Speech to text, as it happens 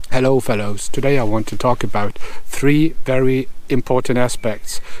Hello fellows, today I want to talk about three very important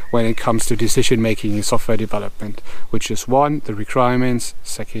aspects when it comes to decision making in software development, which is one, the requirements,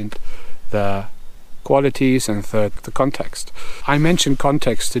 second, the qualities, and third, the context. I mention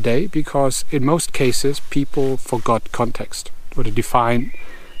context today because in most cases people forgot context or to define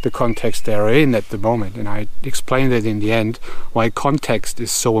the context they are in at the moment, and I explained it in the end why context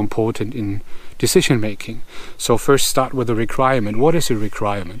is so important in decision making. So first start with a requirement. What is a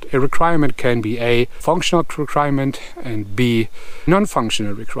requirement? A requirement can be A, functional requirement, and B,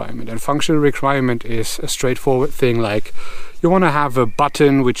 non-functional requirement. And functional requirement is a straightforward thing like you want to have a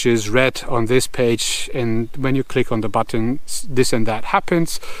button which is red on this page, and when you click on the button this and that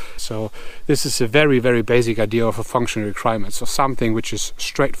happens. So this is a very, very basic idea of a functional requirement. So something which is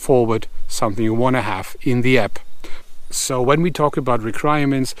straightforward, something you want to have in the app. So when we talk about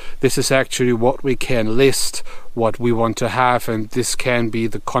requirements, this is actually what we can list, what we want to have, and this can be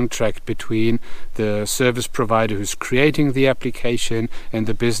the contract between the service provider who's creating the application and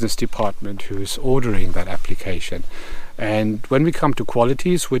the business department who's ordering that application. And when we come to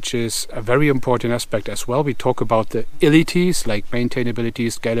qualities, which is a very important aspect as well, we talk about the ilities like maintainability,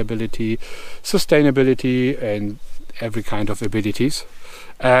 scalability, sustainability, and every kind of abilities.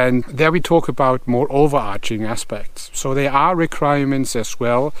 And there we talk about more overarching aspects. So there are requirements as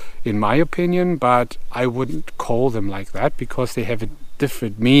well, in my opinion, but I wouldn't call them like that because they have a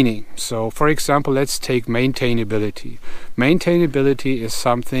different meaning. So for example, let's take maintainability. Maintainability is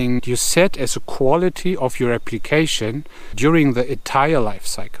something you set as a quality of your application during the entire life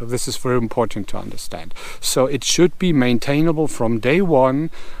cycle. This is very important to understand. So it should be maintainable from day one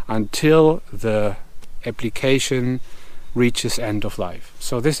until the application reaches end of life.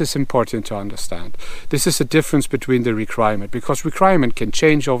 So this is important to understand. This is a difference between the requirement, because requirement can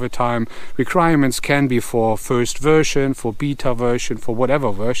change over time. Requirements can be for first version, for beta version, for whatever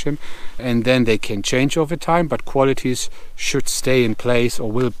version, and then they can change over time, but qualities should stay in place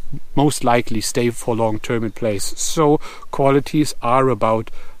or will most likely stay for long term in place. So qualities are about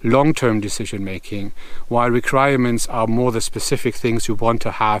long-term decision making, while requirements are more the specific things you want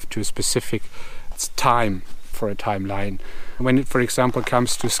to have to a specific time, for a timeline. When it, for example,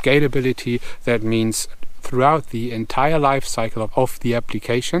 comes to scalability, that means throughout the entire life cycle of the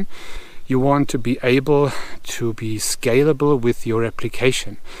application, you want to be able to be scalable with your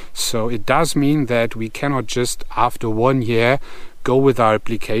application. So it does mean that we cannot just after 1 year go with our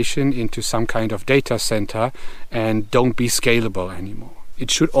application into some kind of data center and don't be scalable anymore.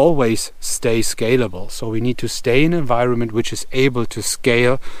 It should always stay scalable. So we need to stay in an environment which is able to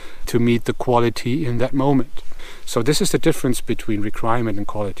scale to meet the quality in that moment. So this is the difference between requirement and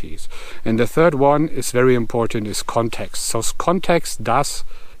qualities. And the third one is very important, is context. So context does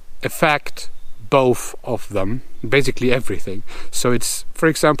affect both of them, basically everything. So it's, for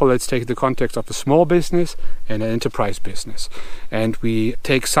example, let's take the context of a small business and an enterprise business. And we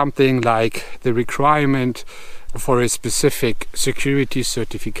take something like the requirement for a specific security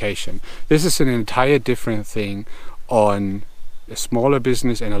certification. This is an entire different thing on a smaller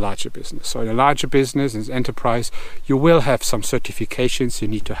business and a larger business. So in a larger business, in enterprise, you will have some certifications you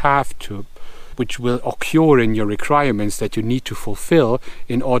need to have to, which will occur in your requirements that you need to fulfill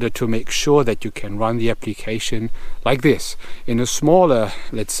in order to make sure that you can run the application like this. In a smaller,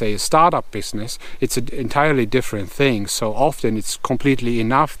 let's say a startup business, it's an entirely different thing. So often it's completely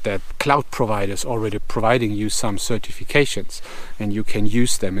enough that cloud providers already providing you some certifications and you can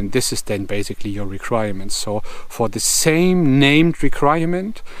use them, and this is then basically your requirements. So for the same named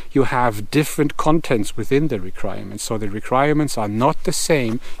requirement, you have different contents within the requirements. So the requirements are not the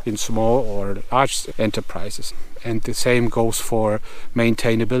same in small or large enterprises. And the same goes for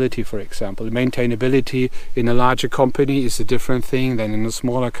maintainability, for example. Maintainability in a larger company is a different thing than in a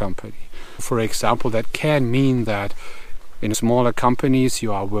smaller company. For example, that can mean that in smaller companies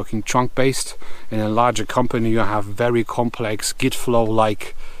you are working trunk-based. In a larger company you have very complex Git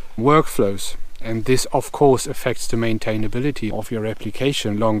flow-like workflows. And this, of course, affects the maintainability of your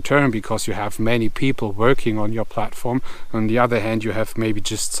application long term because you have many people working on your platform. On the other hand, you have maybe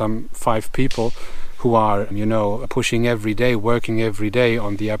just some 5 people who are, pushing every day, working every day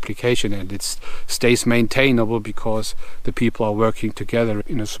on the application, and it stays maintainable because the people are working together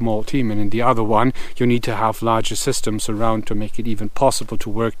in a small team. And in the other one, you need to have larger systems around to make it even possible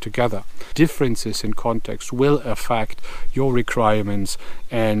to work together. Differences in context will affect your requirements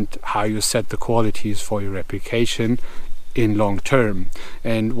and how you set the qualities for your application in long term.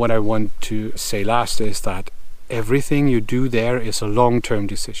 And what I want to say last is that everything you do there is a long-term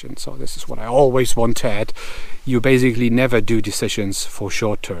decision. So this is what I always want to add. You basically never do decisions for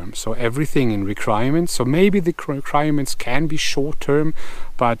short-term. So everything in requirements, so maybe the requirements can be short-term,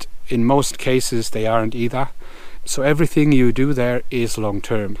 but in most cases they aren't either. So everything you do there is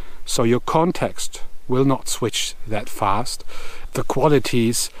long-term. So your context will not switch that fast. The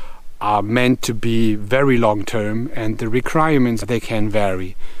qualities are meant to be very long-term, and the requirements, they can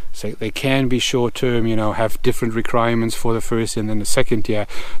vary. So they can be short-term, have different requirements for the first and then the second year,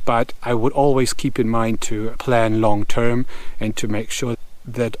 but I would always keep in mind to plan long-term and to make sure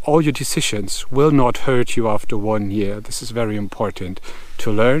that all your decisions will not hurt you after 1 year. This is very important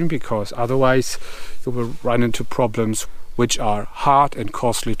to learn, because otherwise you will run into problems which are hard and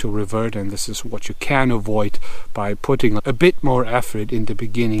costly to revert, and this is what you can avoid by putting a bit more effort in the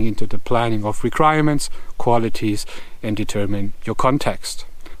beginning into the planning of requirements, qualities, and determine your context.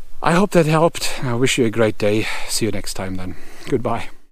 I hope that helped. I wish you a great day. See you next time then. Goodbye.